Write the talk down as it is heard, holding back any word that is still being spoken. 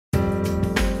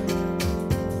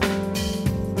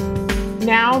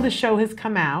now the show has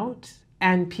come out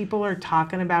and people are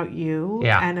talking about you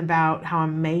and about how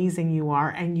amazing you are,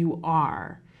 and you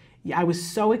are. I was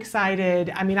so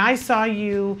excited. I mean, I saw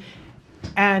you,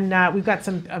 and we've got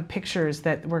some pictures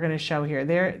that we're going to show here.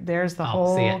 There's the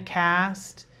whole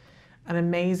cast, an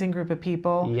amazing group of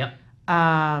people. Yep.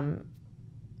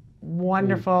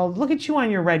 Wonderful. Look at you on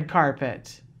your red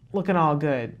carpet, looking all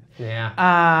good.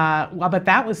 Yeah. Well, but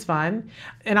that was fun.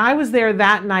 And I was there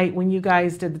that night when you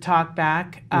guys did the talk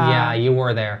back. Yeah, you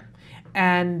were there.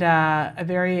 And a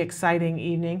very exciting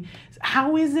evening.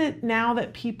 How is it now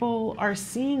that people are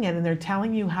seeing it and they're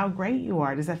telling you how great you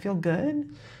are? Does that feel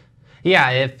good? Yeah,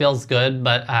 it feels good,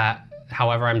 but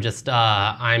however, I'm just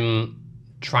I'm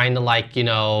trying to, like, you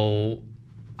know,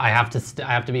 I have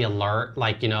to be alert,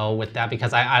 like, you know, with that,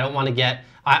 because I don't want to get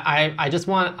I just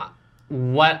want,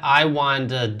 what I want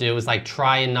to do is like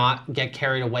try and not get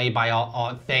carried away by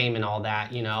all fame and all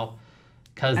that, you know.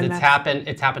 Because it's happened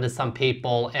to some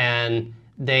people, and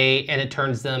it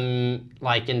turns them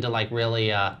like into like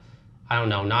really I don't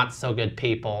know, not so good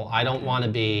people. I don't want to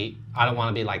be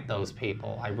like those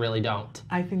people. I really don't.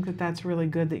 I think that that's really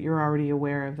good that you're already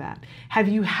aware of that. Have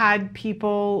you had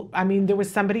people, I mean, there was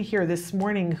somebody here this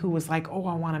morning who was like, oh,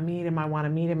 I want to meet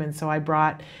him, and so I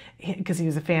brought, because he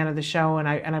was a fan of the show, and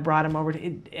I brought him over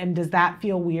to, and does that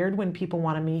feel weird when people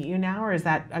want to meet you now, or is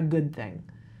that a good thing?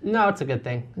 No, it's a good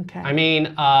thing. Okay. I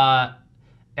mean,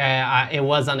 it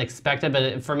was unexpected,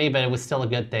 but for me, it was still a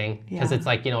good thing, because it's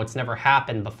like, you know, it's never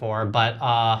happened before. But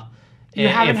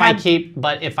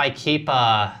if I keep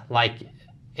up, like,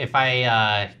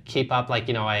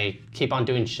 you know, I keep on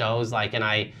doing shows, like, and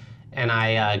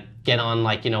I get on,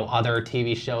 like, you know, other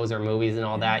TV shows or movies and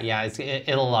all that. Yeah,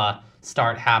 it'll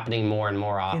start happening more and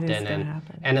more often,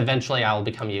 and eventually I'll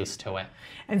become used to it.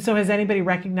 And so has anybody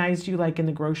recognized you, like, in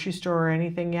the grocery store or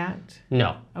anything yet?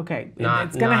 No. Okay.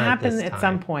 It's going to happen at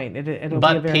some point. It'll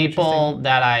but be a very people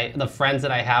the friends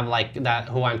that I have, like, that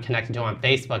who I'm connected to on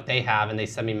Facebook, they have, and they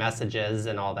send me messages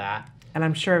and all that. And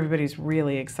I'm sure everybody's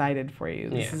really excited for you.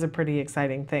 This is a pretty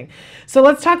exciting thing. So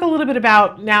let's talk a little bit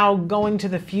about now going to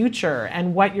the future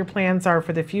and what your plans are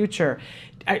for the future.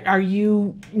 Are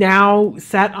you now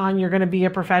set on you're going to be a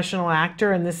professional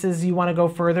actor, and you want to go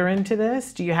further into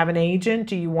this? Do you have an agent?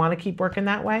 Do you want to keep working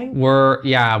that way? We're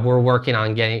working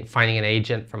on finding an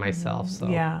agent for myself. So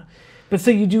yeah, but so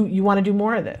you want to do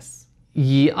more of this?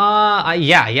 Yeah,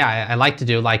 I like to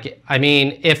do, like, like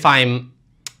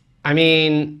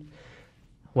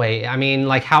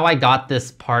how I got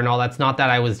this part and all that's not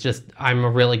that I'm a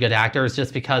really good actor. It's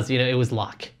just because, you know, it was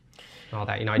luck. All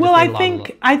that, you know.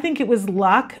 I think it was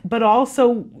luck, but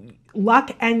also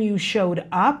luck, and you showed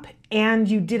up and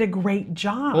you did a great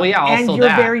job. Well, yeah, also and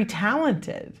you're very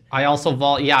talented. I also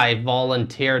I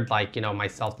volunteered, like, you know,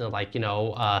 myself to, like, you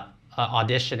know,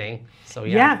 auditioning. So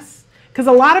yeah. Yes. Because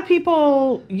a lot of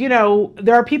people, you know,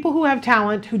 there are people who have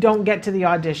talent who don't get to the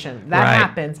audition. That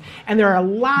happens. And there are a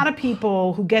lot of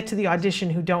people who get to the audition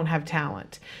who don't have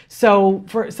talent. So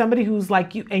for somebody who's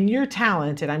like you, and you're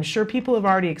talented, I'm sure people have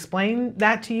already explained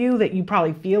that to you, that you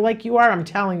probably feel like you are. I'm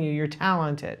telling you, you're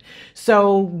talented.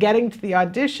 So getting to the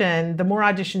audition, the more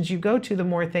auditions you go to, the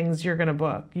more things you're going to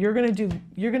book. You're going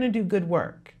to do good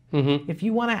work. Mm-hmm. If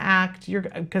you want to act, you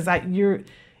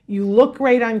look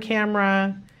great on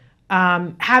camera.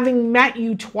 Having met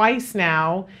you twice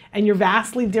now, and you're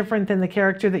vastly different than the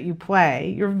character that you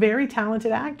play, you're a very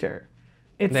talented actor.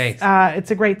 Thanks.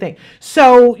 It's a great thing.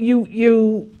 So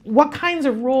what kinds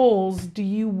of roles do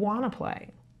you want to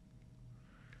play?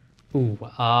 Ooh,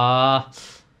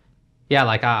 yeah,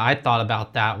 like I thought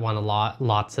about that one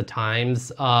lots of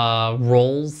times.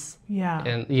 Roles. Yeah.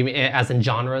 And you mean as in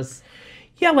genres?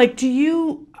 Yeah, like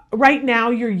right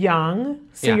now you're young,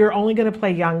 so you're only going to play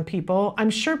young people. I'm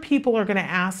sure people are going to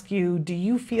ask you, do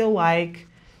you feel like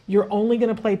you're only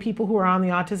going to play people who are on the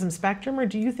autism spectrum, or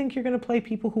do you think you're going to play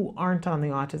people who aren't on the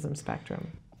autism spectrum?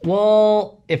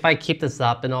 Well, if I keep this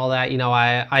up and all that, you know,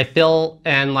 I feel,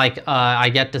 and like I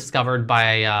get discovered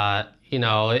by, you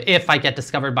know, if I get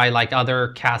discovered by like other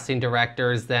casting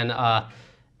directors, then,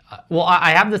 well,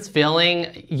 I have this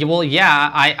feeling,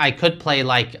 I could play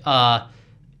like,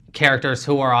 characters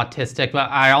who are autistic,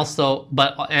 but also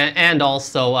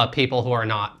people who are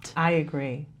not. I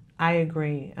agree,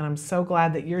 and I'm so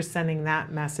glad that you're sending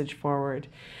that message forward.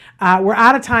 We're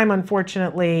out of time,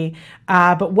 unfortunately,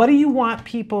 but what do you want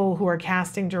people who are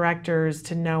casting directors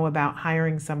to know about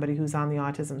hiring somebody who's on the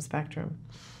autism spectrum?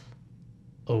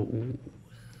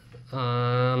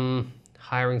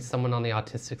 Hiring someone on the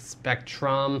autistic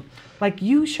spectrum. Like,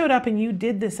 you showed up and you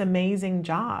did this amazing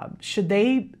job. Should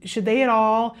they at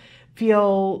all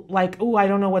feel like, oh, I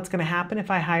don't know what's going to happen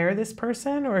if I hire this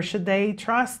person? Or should they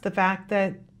trust the fact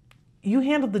that you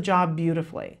handled the job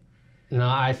beautifully? No,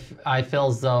 I feel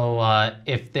as though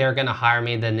if they're gonna hire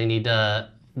me, then they need to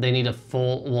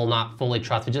not fully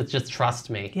trust me, just trust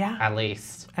me. Yeah. At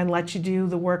least. And let you do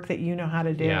the work that you know how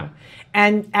to do. Yeah.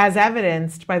 And as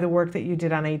evidenced by the work that you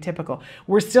did on Atypical.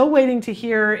 We're still waiting to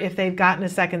hear if they've gotten a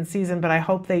second season, but I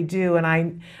hope they do.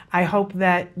 And I hope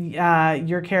that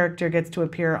your character gets to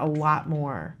appear a lot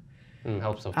more.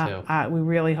 Hope so too. We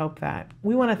really hope that.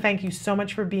 We want to thank you so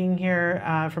much for being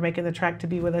here, for making the trek to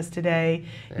be with us today.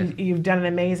 You've done an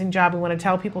amazing job. We want to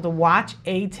tell people to watch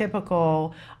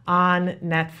Atypical on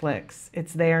Netflix.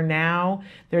 It's there now.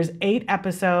 There's 8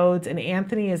 episodes, and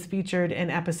Anthony is featured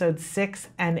in episodes 6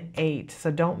 and 8.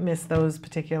 So don't miss those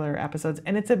particular episodes.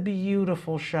 And it's a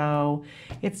beautiful show.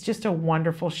 It's just a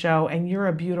wonderful show, and you're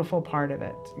a beautiful part of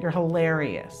it. You're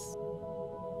hilarious.